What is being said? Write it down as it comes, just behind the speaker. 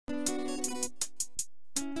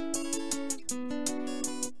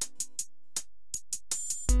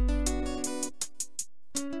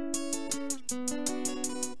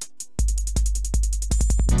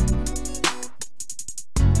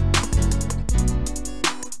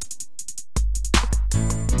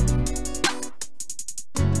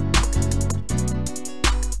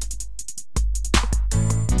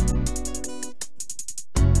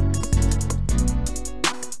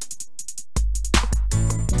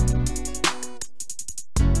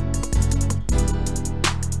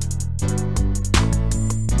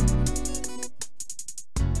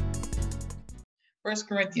First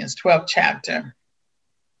Corinthians 12th chapter.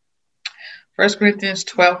 First Corinthians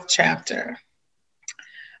 12th chapter.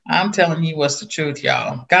 I'm telling you what's the truth,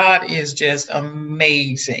 y'all. God is just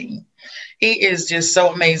amazing. He is just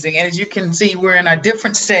so amazing. And as you can see, we're in a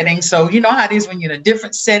different setting. So you know how it is when you're in a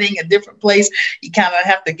different setting, a different place. You kind of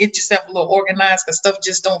have to get yourself a little organized because stuff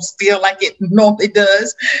just don't feel like it normally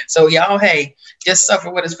does. So y'all, hey, just suffer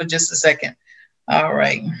with us for just a second. All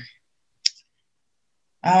right.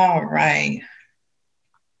 All right.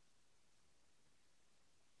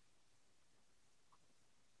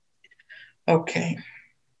 Okay.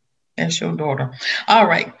 That's your daughter. All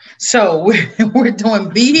right. So we're doing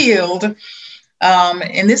Be Healed.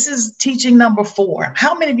 And this is teaching number 4.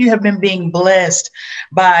 How many of you have been being blessed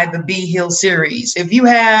by the Be Healed series? If you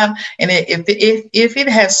have, and if it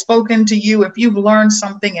has spoken to you, if you've learned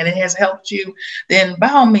something and it has helped you, then by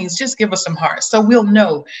all means, just give us some hearts. So we'll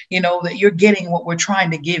know, that you're getting what we're trying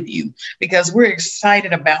to give you, because we're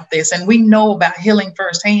excited about this. And we know about healing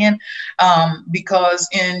firsthand, because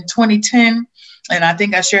in 2010, and I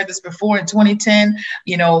think I shared this before, in 2010,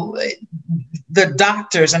 the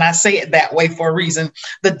doctors, and I say it that way for a reason,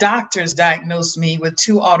 the doctors diagnosed me with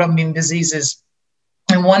 2 autoimmune diseases.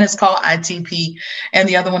 And one is called ITP, and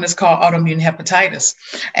the other one is called autoimmune hepatitis.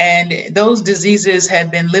 And those diseases had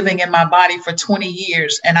been living in my body for 20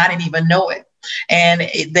 years, and I didn't even know it. And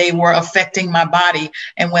they were affecting my body.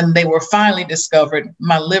 And when they were finally discovered,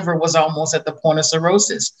 my liver was almost at the point of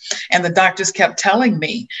cirrhosis. And the doctors kept telling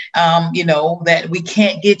me, that we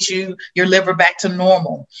can't get your liver back to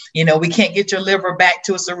normal. We can't get your liver back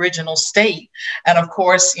to its original state. And of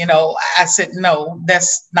course, I said, no,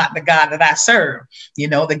 that's not the God that I serve.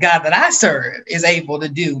 The God that I serve is able to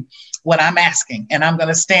do what I'm asking, and I'm going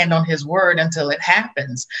to stand on his word until it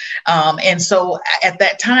happens. And so at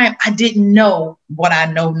that time, I didn't know what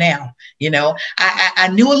I know now. I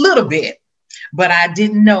knew a little bit, but I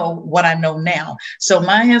didn't know what I know now. So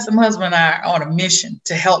my handsome husband and I are on a mission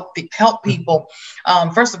to help people,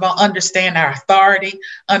 first of all, understand our authority,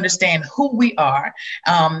 understand who we are,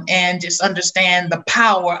 and just understand the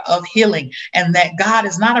power of healing, and that God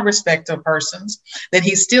is not a respecter of persons, that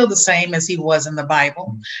he's still the same as he was in the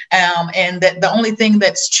Bible, and that the only thing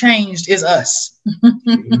that's changed is us.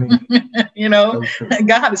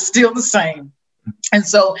 God is still the same. And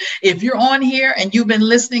so if you're on here and you've been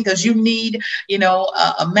listening because you need,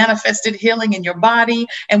 a manifested healing in your body,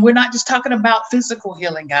 and we're not just talking about physical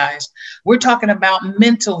healing, guys, we're talking about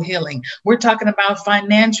mental healing. We're talking about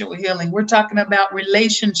financial healing. We're talking about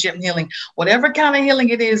relationship healing, whatever kind of healing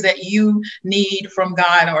it is that you need from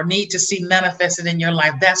God or need to see manifested in your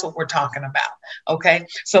life. That's what we're talking about. Okay.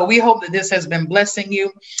 So we hope that this has been blessing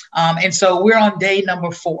you. And so we're on day number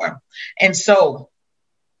 4. And so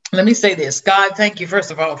let me say this. God, thank you,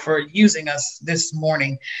 first of all, for using us this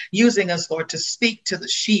morning, using us, Lord, to speak to the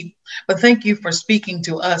sheep. But thank you for speaking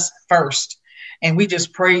to us first. And we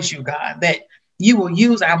just praise you, God, that you will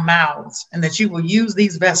use our mouths and that you will use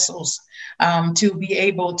these vessels to be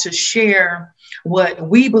able to share what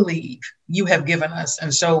we believe you have given us.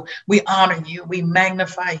 And so we honor you, we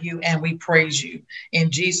magnify you, and we praise you.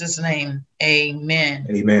 In Jesus' name, amen.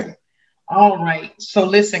 Amen. All right. So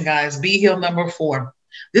listen, guys, Be Healed number 4.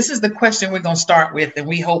 This is the question we're going to start with, and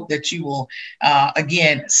we hope that you will,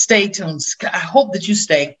 again, stay tuned. I hope that you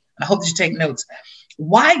stay. I hope that you take notes.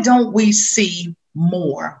 Why don't we see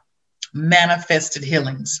more manifested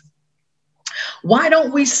healings? Why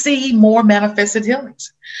don't we see more manifested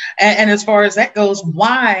healings? And as far as that goes,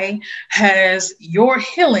 why has your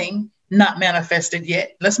healing not manifested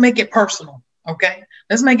yet? Let's make it personal, okay?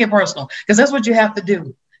 Let's make it personal, because that's what you have to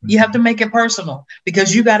do. You have to make it personal,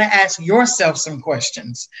 because you got to ask yourself some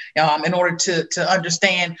questions in order to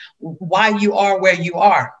understand why you are where you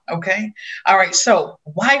are. Okay. All right. So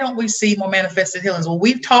why don't we see more manifested healings? Well,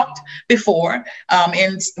 we've talked before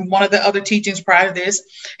in one of the other teachings prior to this,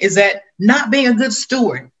 is that not being a good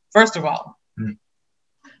steward, first of all,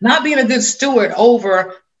 not being a good steward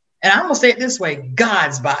over, and I'm going to say it this way,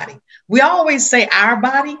 God's body. We always say our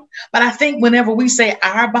body, but I think whenever we say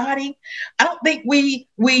our body, I don't think we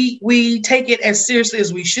take it as seriously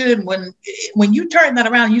as we should. When you turn that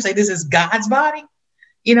around and you say this is God's body,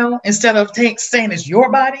 instead of saying it's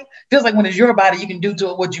your body, feels like when it's your body, you can do to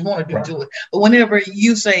it what you want to do to it. But whenever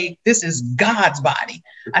you say this is God's body,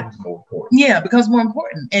 it becomes more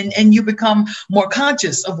important. And you become more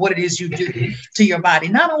conscious of what it is you do to your body.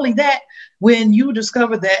 Not only that, when you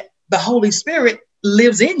discover that the Holy Spirit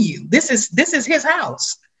lives in you, this is his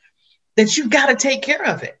house, that you got to take care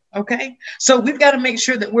of it. Okay. So we've got to make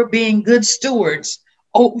sure that we're being good stewards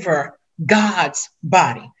over God's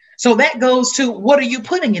body. So that goes to, what are you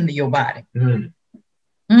putting into your body?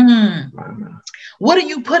 What are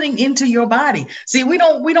you putting into your body? See, we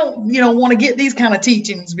don't, want to get these kind of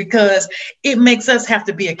teachings because it makes us have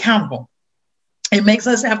to be accountable. It makes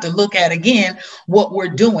us have to look at, again, what we're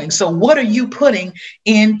doing. So what are you putting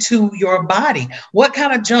into your body? What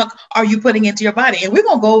kind of junk are you putting into your body? And we're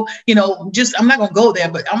going to go, I'm not going to go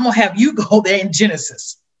there, but I'm going to have you go there in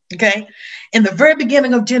Genesis. Okay. In the very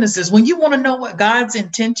beginning of Genesis, when you want to know what God's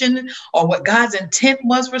intention or what God's intent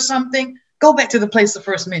was for something, go back to the place of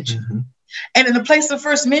first mention. And in the place of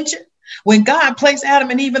first mention, when God placed Adam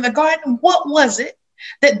and Eve in the garden, what was it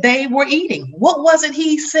that they were eating? What was it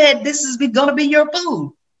he said, this is going to be your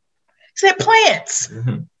food? He said plants.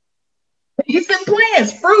 He said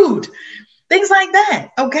plants, fruit, things like that.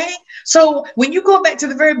 Okay. So when you go back to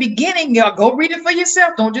the very beginning, y'all go read it for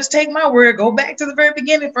yourself. Don't just take my word. Go back to the very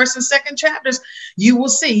beginning, first and second chapters. You will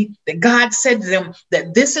see that God said to them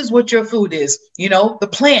that this is what your food is, the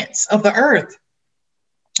plants of the earth.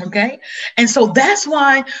 Okay. And so that's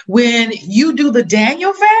why when you do the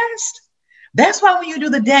Daniel fast,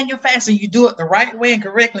 and you do it the right way and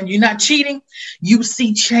correctly, and you're not cheating, you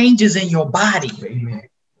see changes in your body. Amen.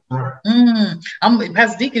 Right.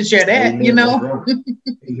 Pastor D can share that, Amen.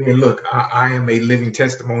 Amen. Look, I am a living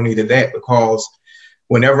testimony to that, because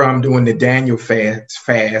whenever I'm doing the Daniel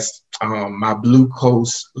fast, my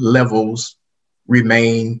glucose levels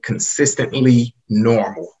remain consistently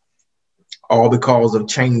normal. All because of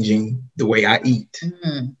changing the way I eat.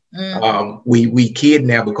 We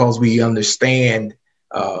kidnap because we understand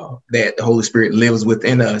that the Holy Spirit lives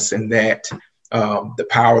within us, and that the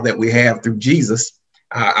power that we have through Jesus.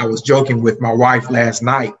 I was joking with my wife last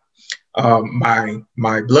night.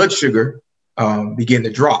 My blood sugar began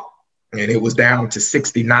to drop, and it was down to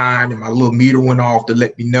 69, and my little meter went off to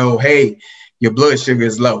let me know, hey, your blood sugar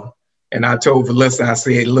is low. And I told Valissa, I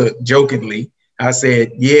said, look, jokingly, I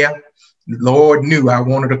said, yeah, Lord knew I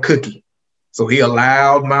wanted a cookie. So he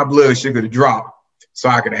allowed my blood sugar to drop so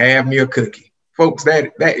I could have me a cookie. Folks,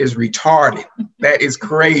 that is retarded. That is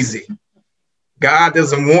crazy. God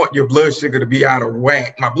doesn't want your blood sugar to be out of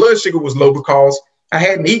whack. My blood sugar was low because I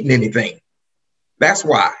hadn't eaten anything. That's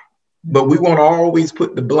why. But we want to always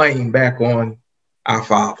put the blame back on our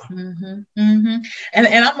Father. And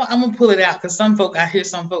I'm gonna pull it out, because I hear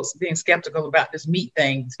some folks being skeptical about this meat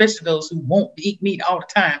thing, especially those who won't eat meat all the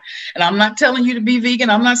time. And I'm not telling you to be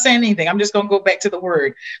vegan. I'm not saying anything. I'm just gonna go back to the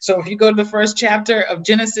word. So if you go to the first chapter of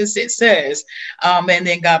Genesis, it says, and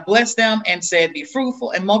then God blessed them and said, be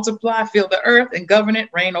fruitful and multiply, fill the earth and govern it,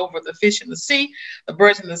 reign over the fish in the sea, the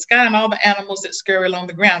birds in the sky, and all the animals that scurry along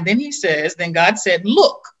the ground. Then God said,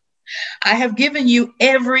 look, I have given you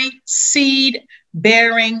every seed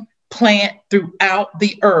bearing plant throughout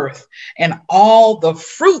the earth and all the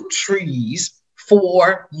fruit trees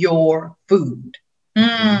for your food.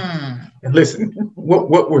 And listen,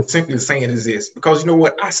 what we're simply saying is this, because you know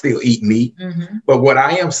what? I still eat meat, but what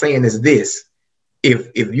I am saying is this: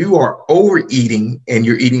 if you are overeating and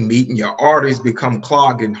you're eating meat and your arteries become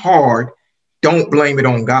clogged and hard, don't blame it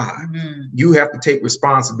on God. You have to take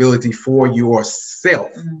responsibility for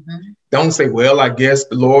yourself. Don't say, well, I guess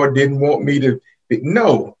the Lord didn't want me to.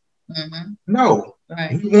 No.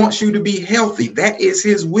 Right. He wants you to be healthy. That is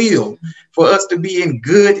his will, for us to be in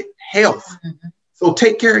good health. So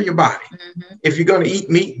take care of your body. If you're going to eat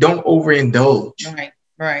meat, don't overindulge.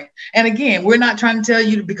 Right. And again, we're not trying to tell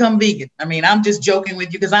you to become vegan. I mean, I'm just joking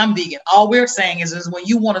with you because I'm vegan. All we're saying is when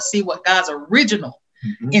you want to see what God's original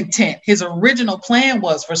intent, his original plan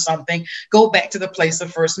was for something, go back to the place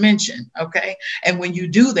of first mention. Okay. And when you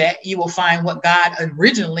do that, you will find what God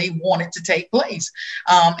originally wanted to take place.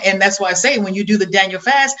 And that's why I say, when you do the Daniel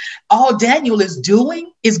fast, all Daniel is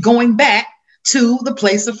doing is going back to the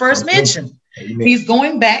place of first mention. Amen. He's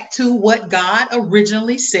going back to what God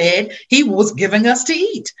originally said he was giving us to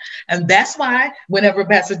eat. And that's why whenever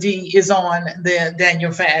Pastor D is on the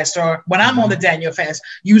Daniel fast, or when I'm on the Daniel fast,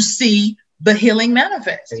 you see the healing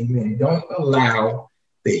manifest. Amen. Don't allow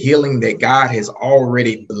the healing that God has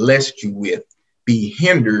already blessed you with be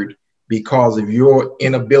hindered because of your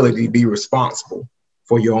inability to be responsible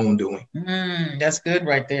for your own doing. That's good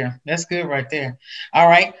right there. That's good right there. All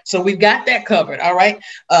right. So we've got that covered. All right.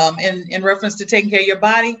 In reference to taking care of your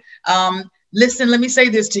body. Listen, let me say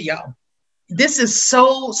this to y'all. This is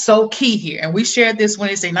so key here. And we shared this when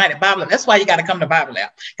it's United Bible Lab. That's why you got to come to Bible Lab,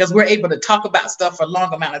 because we're able to talk about stuff for a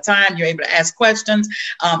long amount of time. You're able to ask questions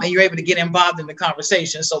and you're able to get involved in the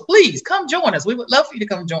conversation. So please come join us. We would love for you to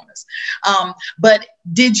come join us. But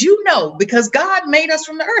did you know, because God made us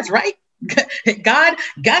from the earth, right? God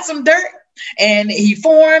got some dirt and he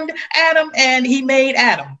formed Adam and he made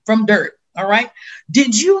Adam from dirt. All right.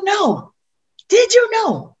 Did you know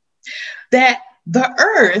that the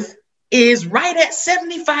earth is right at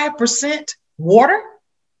 75% water.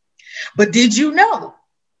 But did you know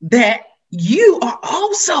that you are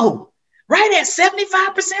also right at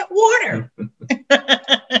 75% water?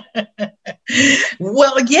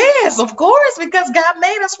 Well, yes, of course, because God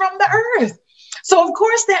made us from the earth. So of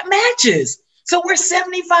course that matches. So we're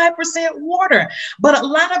 75% water, but a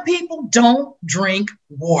lot of people don't drink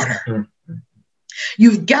water.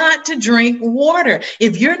 You've got to drink water.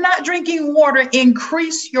 If you're not drinking water,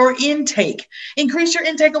 increase your intake. Increase your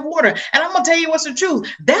intake of water. And I'm going to tell you what's the truth.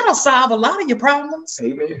 That'll solve a lot of your problems.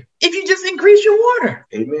 Amen. If you just increase your water.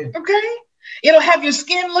 Amen. Okay? It'll have your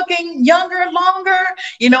skin looking younger, longer.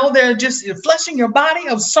 You know, they're just flushing your body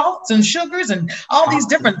of salts and sugars and all these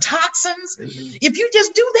different toxins. If you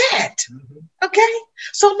just do that, okay?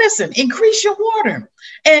 So listen, increase your water.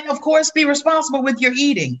 And of course, be responsible with your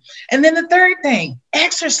eating. And then the third thing,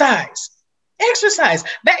 exercise. Exercise.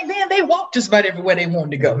 Back then, they walked just about everywhere they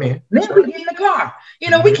wanted to go. Now we get in the car.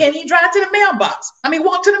 You know, we can't even drive to the mailbox. I mean,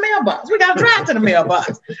 walk to the mailbox. We got to drive to the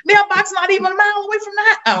mailbox. Mailbox not even a mile away from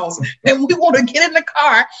the house. And we want to get in the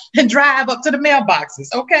car and drive up to the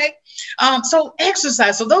mailboxes, okay? So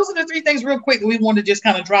exercise. So those are the three things real quick we want to just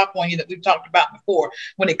kind of drop on you that we've talked about before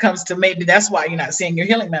when it comes to maybe that's why you're not seeing your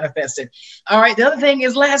healing manifested. All right, the other thing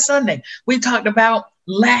is last Sunday, we talked about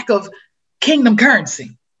lack of kingdom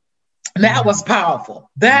currency. That was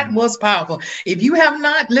powerful. That was powerful. If you have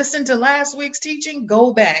not listened to last week's teaching,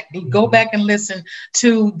 go back and listen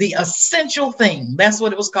to the essential thing. That's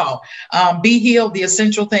what it was called. Be healed, the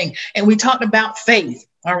essential thing. And we talked about faith.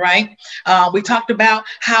 All right. We talked about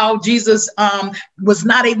how Jesus was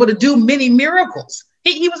not able to do many miracles.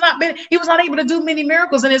 He was not able to do many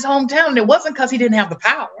miracles in his hometown. And it wasn't because he didn't have the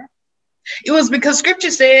power. It was because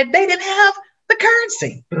scripture said they didn't have the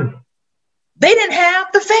currency. They didn't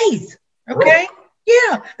have the faith. Okay.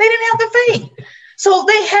 Yeah, they didn't have the faith. So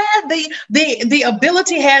they had the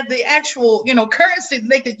ability, had the actual, currency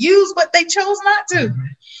they could use, but they chose not to.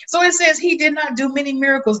 So it says he did not do many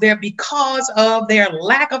miracles there because of their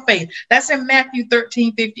lack of faith. That's in Matthew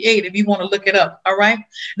 13:58, if you want to look it up. All right.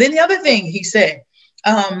 Then the other thing he said,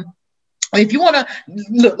 if you want to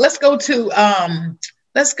look, let's go to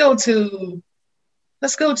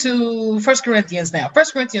 1 Corinthians now. 1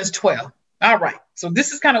 Corinthians 12. All right. So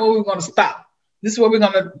this is kind of where we're going to stop. This is where we're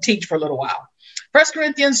going to teach for a little while. 1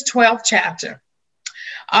 Corinthians 12 chapter.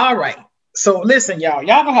 All right. So listen, y'all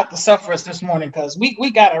don't have to suffer us this morning because we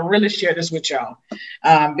got to really share this with y'all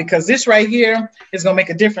because this right here is going to make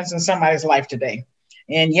a difference in somebody's life today.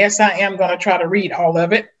 And yes, I am going to try to read all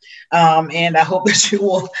of it. And I hope that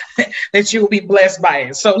you will be blessed by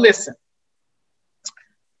it. So listen,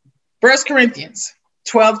 1 Corinthians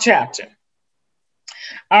 12 chapter.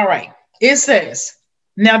 All right. It says,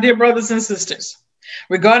 now, dear brothers and sisters,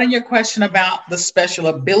 regarding your question about the special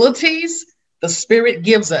abilities the Spirit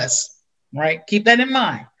gives us, right? Keep that in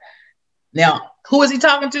mind. Now, who is he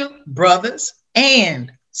talking to? Brothers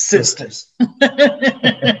and sisters.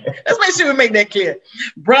 Let's make sure we make that clear.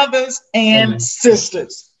 Brothers and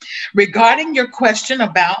sisters. Regarding your question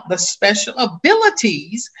about the special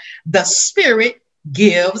abilities the Spirit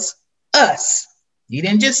gives us. He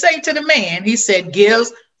didn't just say to the man, he said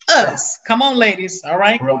gives us. Come on, ladies. All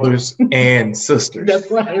right. Brothers and sisters. That's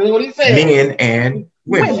right. That's what he said. Men and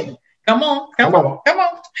women. Come on. All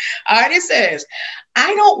right. It says,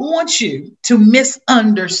 I don't want you to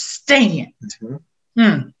misunderstand.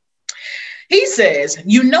 He says,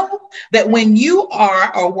 you know that when you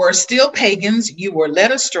are or were still pagans, you were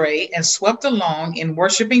led astray and swept along in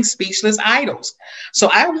worshiping speechless idols. So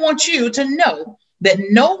I want you to know that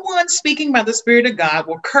no one speaking by the Spirit of God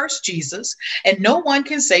will curse Jesus, and no one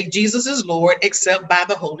can say Jesus is Lord except by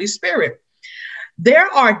the Holy Spirit. There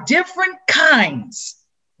are different kinds.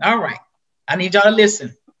 All right. I need y'all to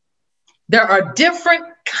listen. There are different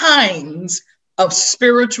kinds of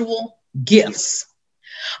spiritual gifts,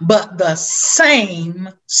 but the same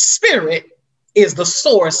Spirit is the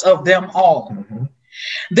source of them all.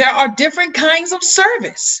 There are different kinds of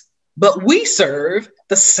service, but we serve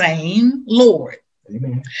the same Lord.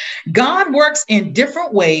 Amen. God works in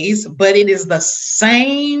different ways, but it is the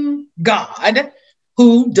same God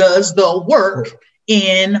who does the work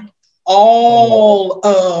in all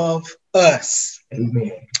of us.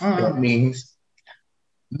 Amen. That means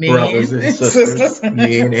brothers and sisters,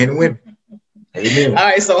 men and women. Amen. All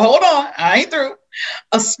right, so hold on. I ain't through.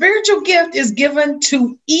 A spiritual gift is given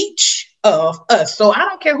to each of us. So I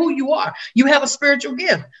don't care who you are. You have a spiritual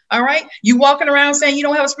gift. All right. You walking around saying you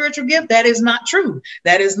don't have a spiritual gift. That is not true.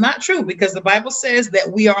 That is not true because the Bible says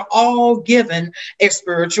that we are all given a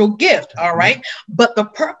spiritual gift. All right. But the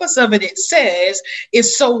purpose of it, it says,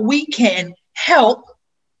 is so we can help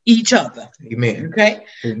each other. Amen. Okay.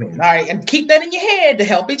 Amen. All right. And keep that in your head, to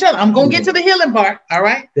help each other. I'm going to get to the healing part. All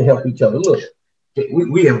right. To help each other. Look,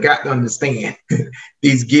 we have got to understand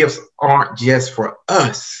these gifts aren't just for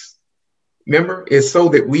us. Remember, it's so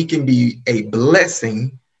that we can be a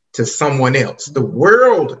blessing to someone else. The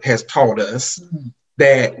world has taught us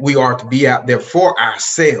that we are to be out there for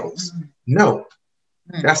ourselves. No,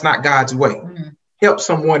 that's not God's way. Help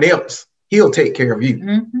someone else. He'll take care of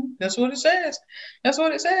you. That's what it says. That's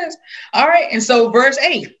what it says. All right. And so verse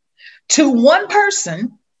 8, to one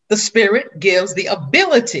person, the Spirit gives the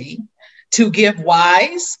ability to give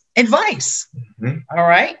wise advice. All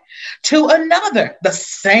right. To another, the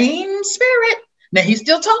same Spirit. Now he's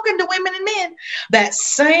still talking to women and men. That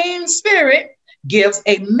same Spirit gives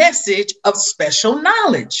a message of special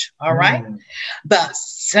knowledge. All right. The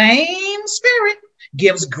same Spirit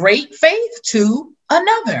gives great faith to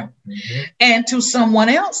another. And to someone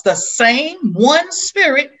else, the same one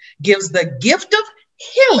Spirit gives the gift of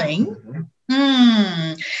healing.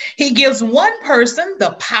 He gives one person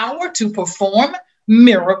the power to perform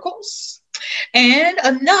miracles, and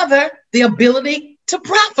another the ability to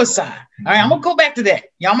prophesy. All right, I'm gonna go back to that.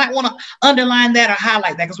 Y'all might want to underline that or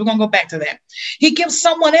highlight that, because we're gonna go back to that. He gives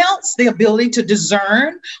someone else the ability to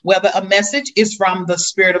discern whether a message is from the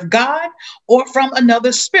Spirit of God or from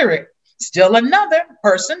another spirit. Still another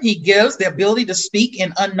person, he gives the ability to speak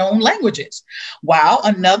in unknown languages, while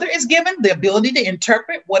another is given the ability to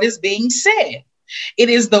interpret what is being said. It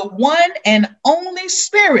is the one and only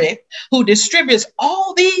Spirit who distributes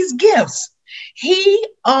all these gifts. He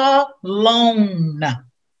alone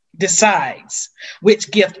decides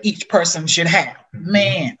which gift each person should have.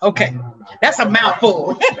 Man, okay. That's a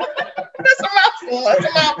mouthful. That's a mouthful. That's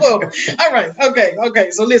a mouthful. All right.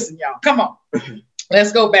 Okay. So listen, y'all. Come on.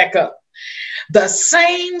 Let's go back up. The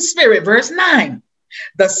same Spirit, verse 9,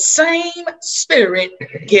 the same Spirit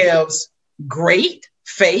gives great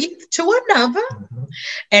faith to another,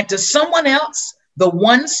 and to someone else, the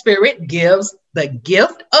one Spirit gives the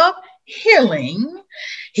gift of healing.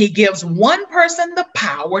 He gives one person the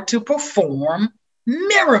power to perform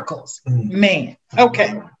miracles. Man,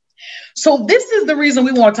 okay. So this is the reason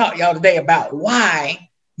we want to talk to y'all today about why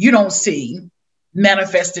you don't see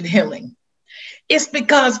manifested healing. It's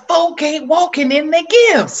because folk ain't walking in their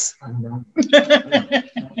gifts.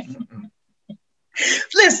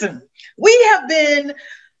 Listen, we have been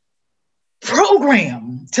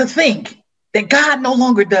programmed to think that God no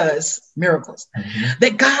longer does miracles,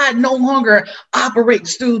 that God no longer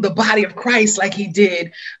operates through the body of Christ like he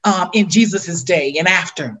did in Jesus's day and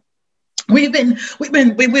after. We've been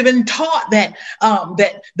taught that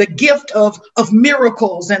that the gift of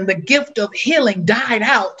miracles and the gift of healing died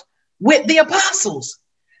out with the apostles.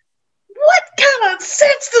 What kind of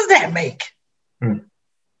sense does that make?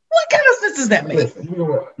 What kind of sense does that make? Listen, you know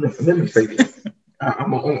what? Listen, let me say this. I'm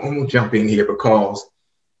gonna jump in here because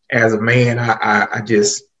as a man, I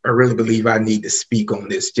really believe I need to speak on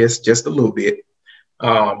this just a little bit.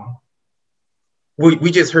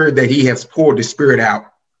 We just heard that he has poured the Spirit out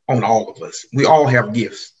on all of us. We all have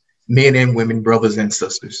gifts, men and women, brothers and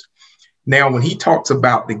sisters. Now, when he talks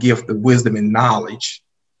about the gift of wisdom and knowledge,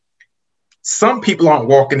 some people aren't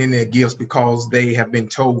walking in their gifts because they have been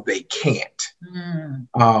told they can't.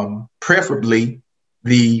 Preferably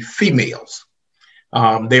the females.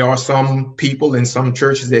 There are some people in some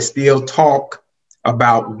churches that still talk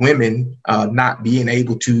about women not being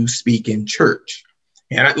able to speak in church.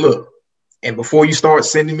 And before you start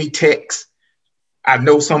sending me texts, I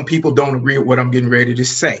know some people don't agree with what I'm getting ready to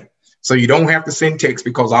say. So you don't have to send texts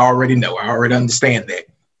because I already know, I already understand that.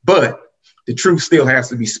 But the truth still has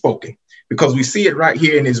to be spoken, because we see it right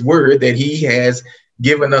here in his word that he has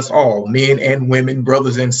given us all, men and women,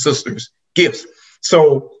 brothers and sisters, gifts.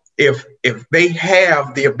 So if they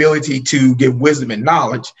have the ability to give wisdom and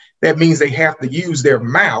knowledge, that means they have to use their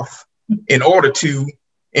mouth in order to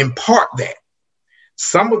impart that.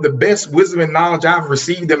 Some of the best wisdom and knowledge I've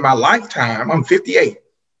received in my lifetime, I'm 58,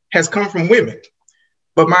 has come from women.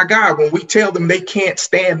 But my God, when we tell them they can't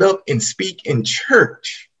stand up and speak in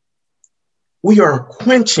church, we are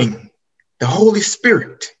quenching the Holy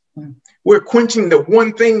Spirit. We're quenching the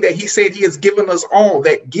one thing that he said he has given us all,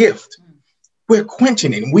 that gift. We're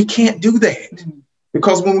quenching it. We can't do that,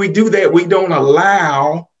 because when we do that, we don't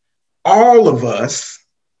allow all of us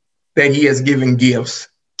that he has given gifts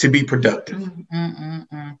to be productive.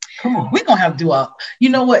 Come on. We're going to have to do you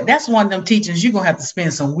know what? That's one of them teachings you're going to have to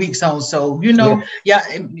spend some weeks on. So, and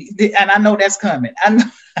I know that's coming.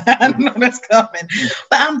 I know that's coming.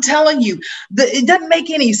 But I'm telling you, it doesn't make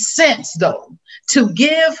any sense, though, to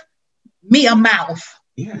give me a mouth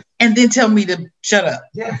Yeah. And then tell me to shut up.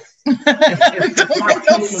 Yeah. It's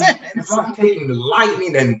like taking the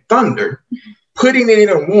lightning and thunder, putting it in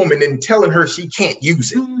a woman and telling her she can't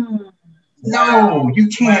use it. No, you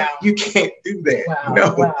can't. Wow. You can't do that. Wow.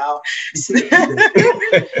 No. Wow.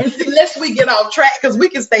 And see, lest we get off track, because we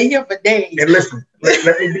can stay here for days. And listen,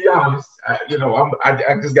 let me be honest. I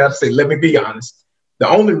just got to say, let me be honest. The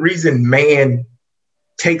only reason man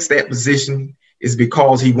takes that position is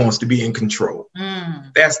because he wants to be in control.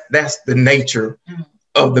 That's the nature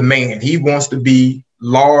of the man. He wants to be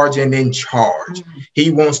large and in charge. He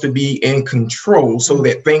wants to be in control so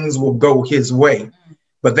that things will go his way.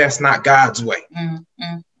 But that's not God's way.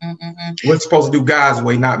 We're supposed to do God's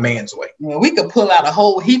way, not man's way. Well, we could pull out a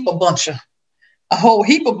whole heap of bunch of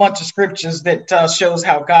scriptures that shows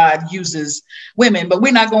how God uses women, but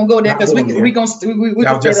we're not going to go there because we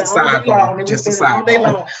just a side.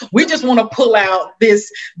 We just want to pull out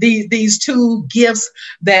these two gifts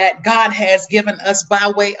that God has given us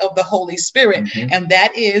by way of the Holy Spirit, and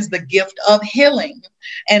that is the gift of healing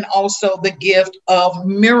and also the gift of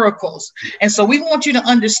miracles. And so we want you to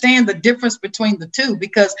understand the difference between the two,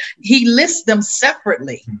 because he lists them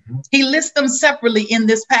separately. He lists them separately in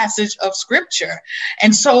this passage of scripture.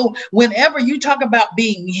 And so whenever you talk about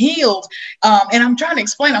being healed, and I'm going to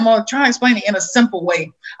explain it in a simple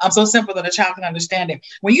way. So simple that a child can understand it.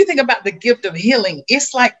 When you think about the gift of healing,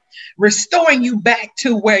 it's like restoring you back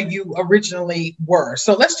to where you originally were.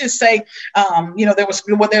 So let's just say,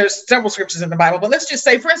 there's several scriptures in the Bible, but let's just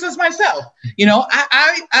say, for instance, myself,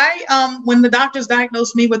 I when the doctors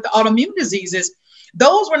diagnosed me with the autoimmune diseases,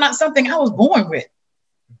 those were not something I was born with.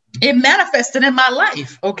 It manifested in my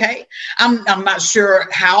life. Okay. I'm not sure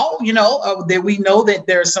how, that we know that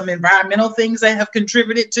there are some environmental things that have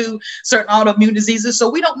contributed to certain autoimmune diseases. So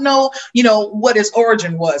we don't know, what its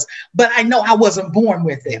origin was, but I know I wasn't born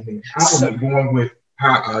with it. I wasn't born with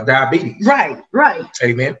diabetes. Right.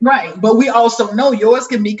 Amen. Right. But we also know yours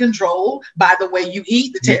can be controlled by the way you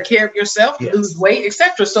eat, to take care of yourself, to lose weight,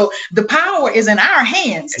 etc. So the power is in our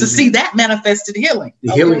hands to see that manifested healing.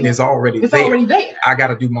 The healing is already there. I got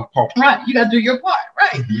to do my part. Right. You got to do your part.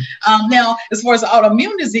 Right. Now, as far as the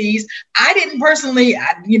autoimmune disease, I didn't personally,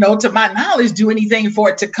 to my knowledge, do anything for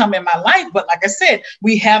it to come in my life. But like I said,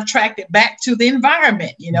 we have tracked it back to the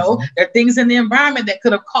environment. There are things in the environment that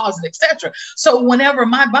could have caused it, etc. So whenever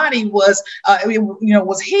my body was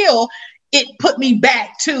healed, it put me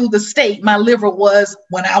back to the state my liver was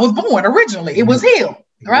when I was born originally. It was healed,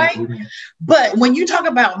 right? But when you talk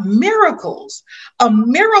about miracles, a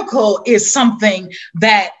miracle is something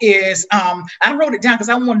that is, I wrote it down because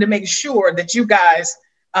I wanted to make sure that you guys,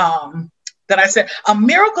 that I said a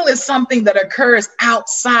miracle is something that occurs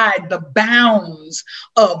outside the bounds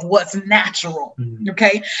of what's natural.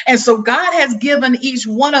 Okay. And so God has given each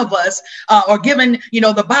one of us, or given,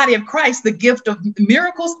 the body of Christ, the gift of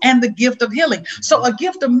miracles and the gift of healing. So a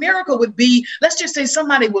gift of miracle would be, let's just say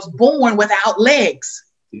somebody was born without legs.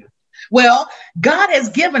 Well, God has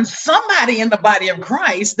given somebody in the body of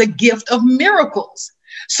Christ the gift of miracles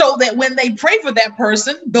so that when they pray for that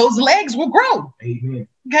person, those legs will grow. Amen.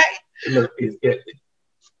 Okay. Look,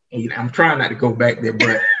 I'm trying not to go back there,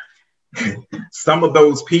 but some of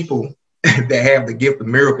those people that have the gift of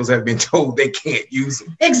miracles have been told they can't use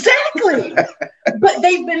them. Exactly. But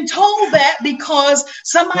they've been told that because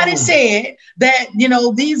somebody said that,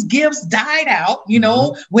 these gifts died out,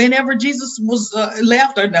 whenever Jesus was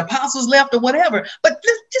left or the apostles left or whatever. But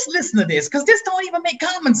just listen to this, because this don't even make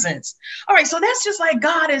common sense. All right. So that's just like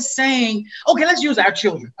God is saying, okay, let's use our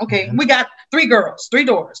children. Okay. We got 3 girls, 3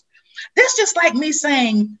 daughters. That's just like me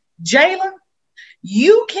saying, Jalen,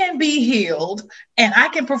 you can be healed and I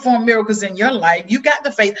can perform miracles in your life. You got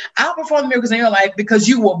the faith. I'll perform miracles in your life because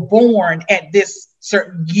you were born at this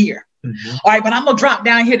certain year. All right. But I'm going to drop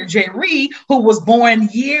down here to Jay Reed, who was born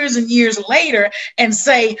years and years later, and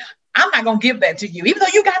say, I'm not going to give that to you. Even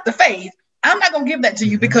though you got the faith, I'm not going to give that to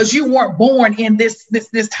you because you weren't born in this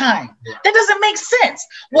time. That doesn't make sense.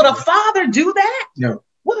 Would a father do that? No.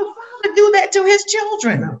 Would a father do that to his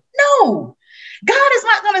children? No. God is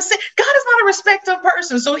not going to say, God is not a respecter of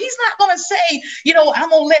person. So he's not going to say, I'm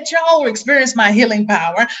going to let y'all experience my healing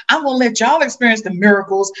power. I'm going to let y'all experience the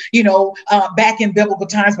miracles, back in biblical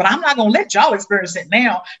times, but I'm not going to let y'all experience it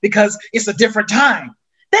now because it's a different time.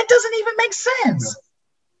 That doesn't even make sense.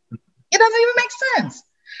 No. It doesn't even make sense.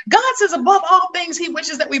 God says above all things, he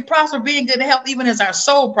wishes that we prosper, be in good health, even as our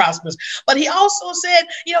soul prospers. But he also said,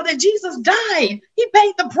 that Jesus died. He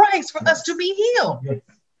paid the price for us to be healed.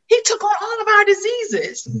 He took on all of our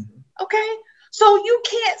diseases. Okay. So you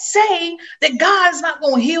can't say that God is not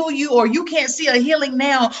going to heal you, or you can't see a healing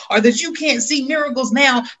now, or that you can't see miracles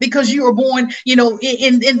now because you were born,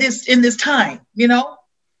 in this time,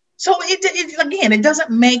 So it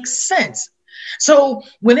doesn't make sense. So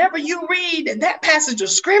whenever you read that passage of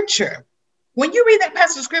scripture,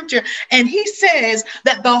 and he says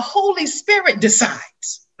that the Holy Spirit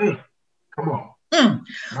decides. Come on.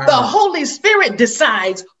 The Holy Spirit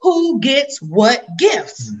decides who gets what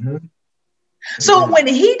gifts. Mm-hmm. So when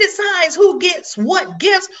he decides who gets what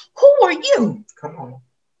gifts, who are you? Come on.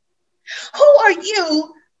 Who are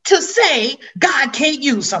you to say God can't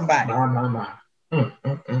use somebody?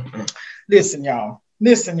 Listen, y'all.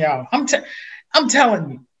 I'm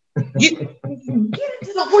telling you. You get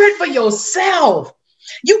into the word for yourself.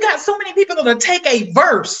 You got so many people that'll take a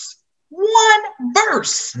verse, one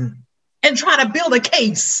verse, and try to build a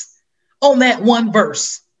case on that one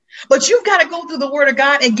verse. But you've got to go through the word of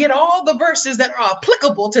God and get all the verses that are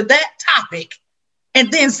applicable to that topic,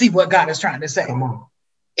 and then see what God is trying to say. Come on.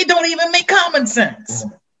 It don't even make common sense.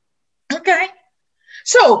 Okay.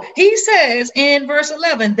 So he says in verse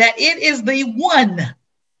 11 that it is the one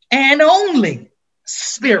and only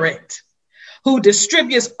Spirit who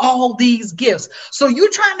distributes all these gifts. So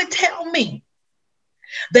you're trying to tell me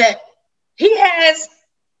that he has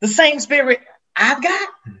the same Spirit I've got?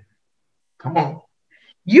 Come on.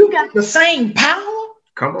 You got the same power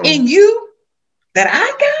in you that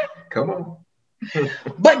I got? Come on.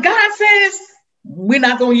 But God says, we're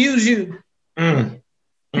not going to use you. We're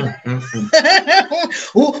not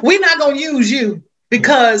going to use you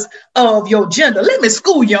because of your gender. Let me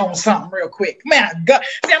school you on something real quick. Man, God.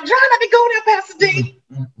 See, I'm trying not to go there, Pastor D.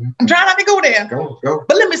 I'm trying not to go there. Go.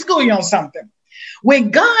 But let me school you on something.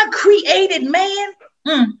 When God created man,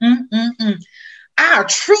 our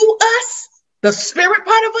true us, the spirit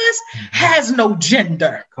part of us, has no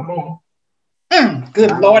gender. Come on.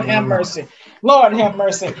 Good Lord have mercy. Lord have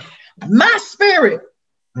mercy. My spirit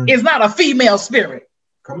is not a female spirit.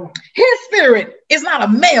 Come on. His spirit is not a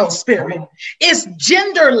male spirit. It's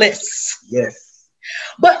genderless. Yes.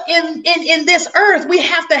 But in this earth, we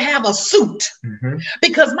have to have a suit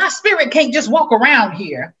because my spirit can't just walk around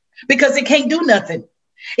here because it can't do nothing.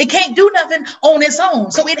 It can't do nothing on its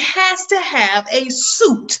own. So it has to have a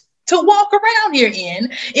suit to walk around here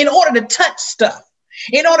in order to touch stuff,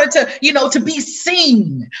 in order to, to be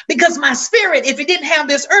seen. Because my spirit, if it didn't have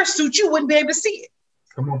this earth suit, you wouldn't be able to see it.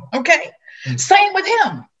 Come on. Okay. Same with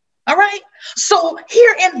him. All right. So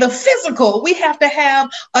here in the physical, we have to have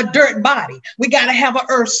a dirt body. We got to have an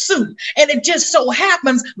earth suit. And it just so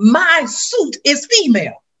happens my suit is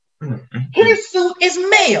female. His suit is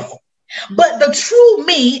male. But the true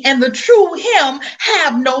me and the true him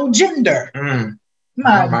have no gender.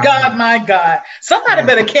 My God. Somebody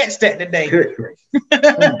better catch that today.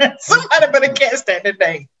 Somebody better catch that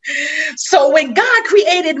today. So when God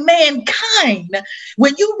created mankind,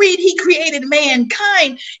 when you read he created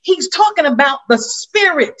mankind, he's talking about the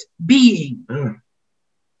spirit being.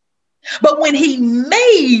 But when he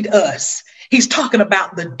made us, he's talking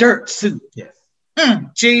about the dirt suit. Yes.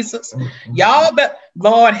 Jesus, y'all, but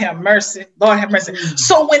Lord have mercy. Lord have mercy.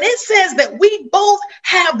 So when it says that we both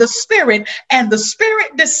have the spirit and the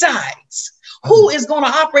spirit decides who is going to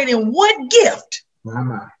operate in what gift,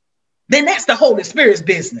 then that's the Holy Spirit's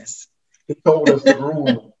business. He told us to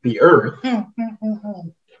rule the earth,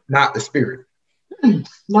 not the spirit.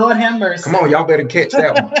 Lord have mercy. Come on, y'all better catch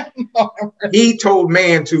that one. He told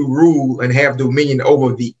man to rule and have dominion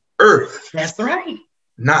over the earth. That's right.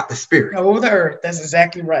 Not the spirit. Over the earth. That's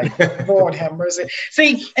exactly right. Lord have mercy.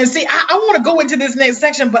 See, I want to go into this next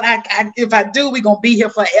section, but if I do, we're going to be here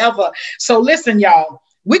forever. So listen, y'all,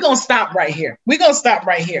 we're going to stop right here. We're going to stop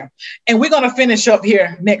right here. And we're going to finish up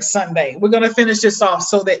here next Sunday. We're going to finish this off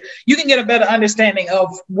so that you can get a better understanding of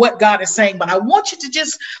what God is saying. But I want you to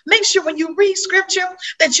just make sure when you read scripture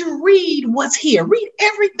that you read what's here. Read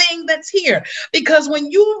everything that's here. Because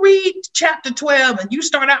when you read chapter 12 and you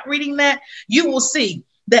start out reading that, you will see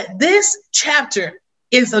that this chapter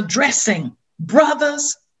is addressing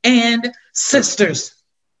brothers and sisters.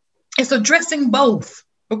 It's addressing both.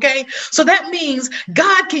 Okay, so that means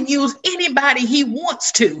God can use anybody he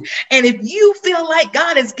wants to. And if you feel like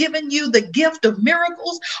God has given you the gift of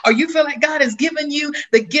miracles, or you feel like God has given you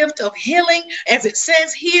the gift of healing, as it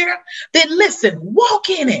says here, then listen, walk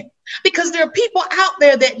in it. Because there are people out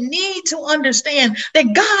there that need to understand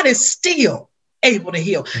that God is still able to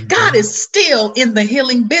heal. God is still in the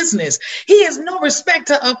healing business. He is no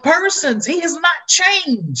respecter of persons. He has not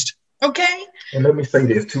changed. Okay. And let me say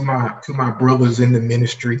this to my brothers in the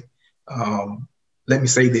ministry. Let me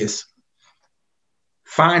say this.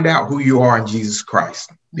 find out who you are in Jesus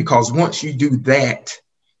Christ. Because once you do that,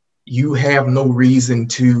 you have no reason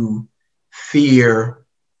to fear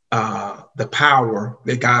the power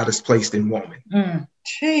that God has placed in woman.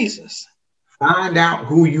 Jesus. Find out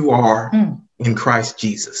who you are in Christ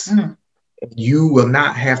Jesus. You will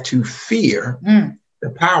not have to fear the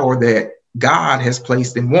power that God has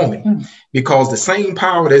placed in woman, because the same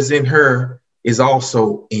power that's in her is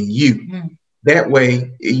also in you. That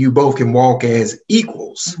way, you both can walk as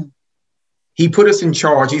equals. He put us in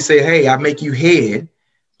charge. He said, hey, I make you head,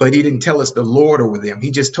 but he didn't tell us to lord over them.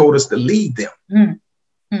 He just told us to lead them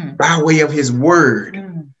by way of his word.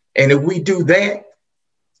 And if we do that,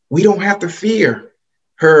 we don't have to fear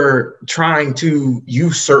her trying to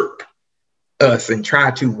usurp us and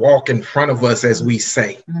try to walk in front of us, as we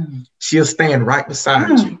say. She'll stand right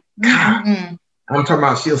beside you. God, I'm talking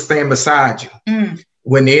about she'll stand beside you.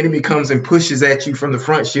 When the enemy comes and pushes at you from the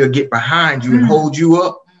front, she'll get behind you and hold you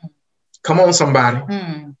up. Come on, somebody.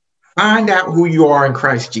 Find out who you are in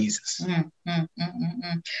Christ Jesus.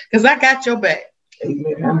 Because I got your back.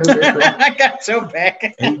 Amen. I got your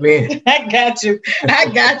back. Amen. I got you.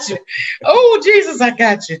 I got you. Oh, Jesus, I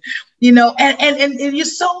got you. You know, and you're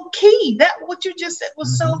so key. That what you just said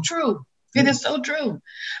was so true. It is so true.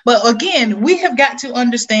 But again, we have got to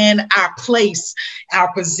understand our place,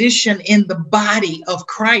 our position in the body of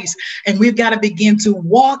Christ. And we've got to begin to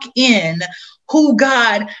walk in who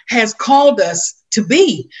God has called us to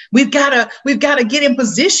be. We've got to get in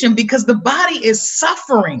position, because the body is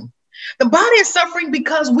suffering. The body is suffering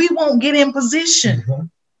because we won't get in position.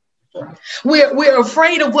 We're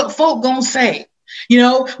afraid of what folk gonna say. You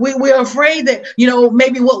know, we're afraid that, you know,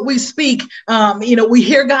 maybe what we speak, you know, we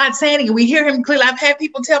hear God saying it and we hear him clearly. I've had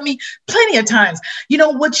people tell me plenty of times, you know,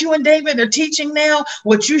 what you and David are teaching now,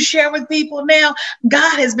 what you share with people now,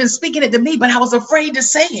 God has been speaking it to me, but I was afraid to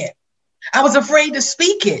say it. I was afraid to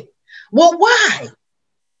speak it. Well, why?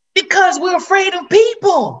 Because we're afraid of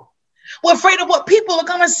people. We're afraid of what people are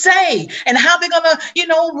going to say and how they're going to, you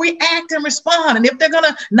know, react and respond. And if they're going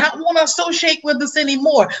to not want to associate with us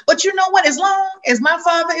anymore. But you know what? As long as my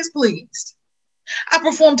Father is pleased, I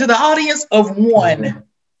perform to the audience of one,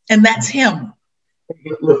 and that's him.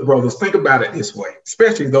 Look, brothers, think about it this way,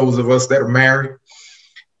 especially those of us that are married.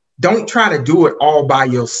 Don't try to do it all by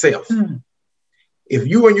yourself. If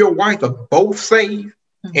you and your wife are both saved,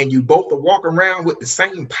 and you both are walking around with the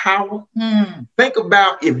same power, think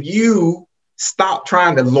about if you stop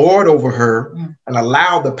trying to lord over her and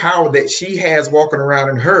allow the power that she has walking around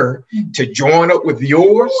in her to join up with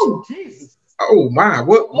yours. Oh, Jesus. Oh my,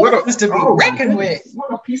 what a to be reckoned with.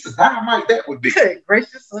 What a piece of dynamite that would be. Good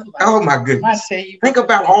gracious. Oh my goodness. I tell you, think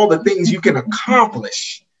about all the things you can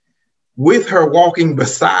accomplish with her walking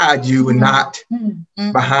beside you and not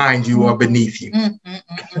behind you or beneath you. And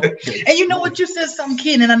you know what, you said something,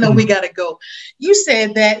 Ken, and I know we got to go. You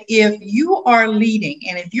said that if you are leading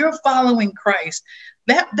and if you're following Christ,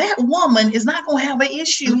 that woman is not going to have an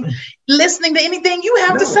issue listening to anything you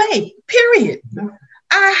have to say, period.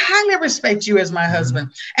 I highly respect you as my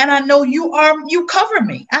husband. And I know you cover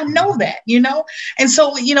me. I know that, you know. And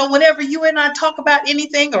so, you know, whenever you and I talk about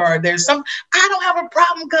anything or there's I don't have a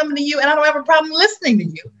problem coming to you, and I don't have a problem listening to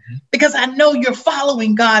you, because I know you're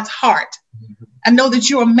following God's heart. I know that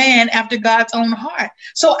you're a man after God's own heart.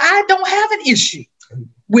 So I don't have an issue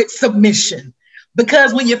with submission,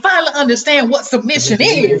 because when you finally understand what submission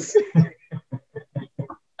is,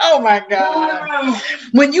 oh my God.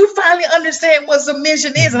 When you finally understand what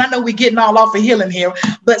submission is, and I know we're getting all off of healing here,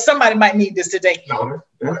 but somebody might need this today. No,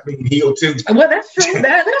 that's being healed too. Well, that's true.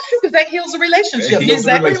 That's true, because that heals a relationship.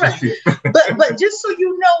 Exactly right. But just so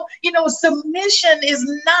you know, submission is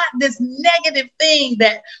not this negative thing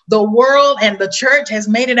that the world and the church has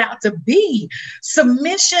made it out to be.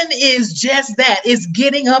 Submission is just that. It's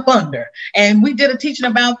getting up under. And we did a teaching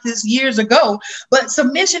about this years ago, but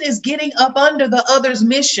submission is getting up under the other's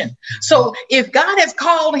mission. So if God has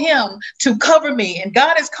called him to cover me, and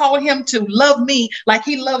God has called him to love me like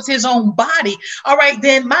he loves his own body, all right,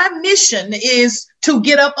 then my mission is to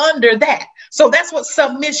get up under that. So that's what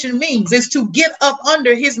submission means, is to get up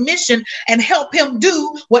under his mission and help him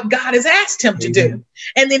do what God has asked him to do.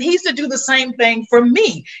 And then he's to do the same thing for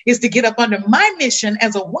me, is to get up under my mission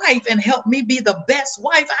as a wife and help me be the best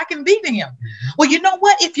wife I can be to him. Well, you know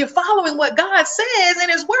what? If you're following what God says in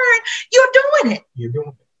his word, you're doing it. You're doing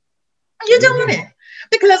it. You're doing it.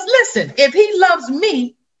 Because listen, if he loves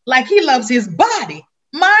me like he loves his body,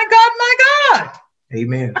 my God.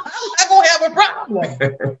 Amen. I'm not going to have a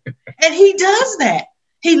problem. And he does that.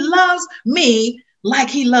 He loves me like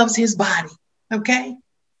he loves his body. Okay.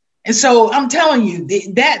 And so I'm telling you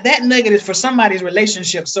that nugget is for somebody's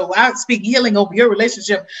relationship. So I speak healing over your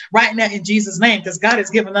relationship right now in Jesus' name, because God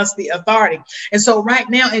has given us the authority. And so right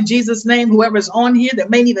now in Jesus' name, whoever's on here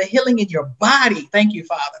that may need a healing in your body, thank you,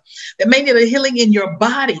 Father, that may need a healing in your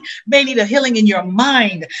body, may need a healing in your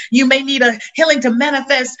mind. You may need a healing to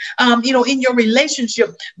manifest, in your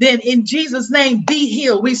relationship. Then in Jesus' name, be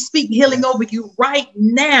healed. We speak healing over you right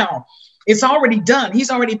now. It's already done.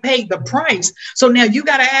 He's already paid the price. So now you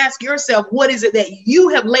got to ask yourself, what is it that you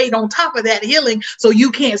have laid on top of that healing so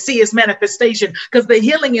you can't see its manifestation? Because the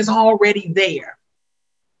healing is already there.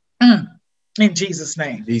 In Jesus'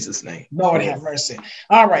 name. Jesus' name. Lord have mercy.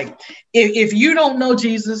 All right. If you don't know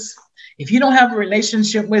Jesus, if you don't have a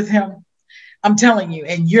relationship with him, I'm telling you,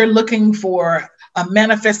 and you're looking for a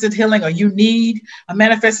manifested healing, or you need a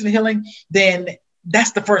manifested healing, then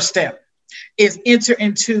that's the first step. Is enter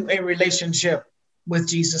into a relationship with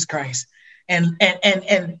Jesus Christ and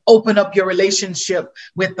open up your relationship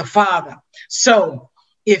with the Father. So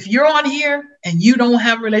if you're on here and you don't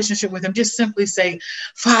have a relationship with him, just simply say,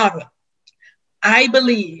 Father, I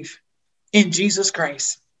believe in Jesus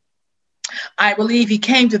Christ. I believe he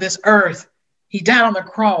came to this earth. He died on the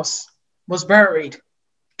cross, was buried,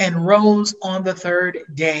 and rose on the third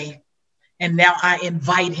day. And now I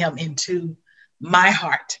invite him into my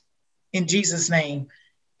heart. In Jesus' name,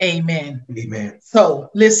 amen. Amen.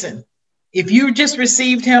 So listen, if you just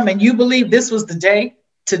received him and you believe this was the day,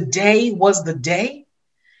 today was the day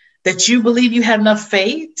that you believe you had enough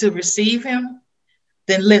faith to receive him,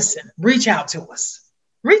 then listen, reach out to us.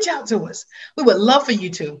 Reach out to us. We would love for you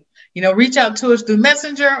to, reach out to us through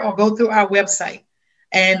Messenger or go through our website,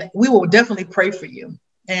 and we will definitely pray for you.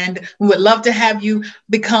 And we would love to have you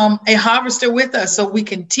become a harvester with us so we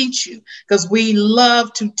can teach you, because we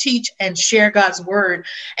love to teach and share God's word.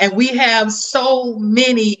 And we have so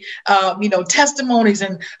many, testimonies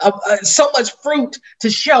and so much fruit to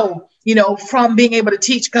show, from being able to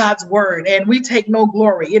teach God's word. And we take no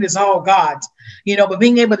glory. It is all God's, but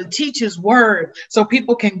being able to teach his word so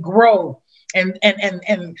people can grow and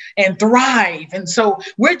thrive. And so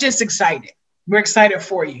we're just excited. We're excited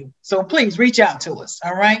for you. So please reach out to us.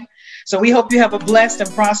 All right. So we hope you have a blessed and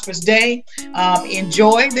prosperous day.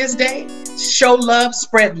 Enjoy this day. Show love,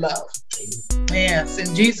 spread love. Yes,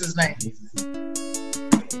 in Jesus' name.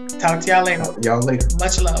 Talk to y'all later. Talk to y'all later.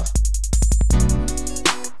 Much love.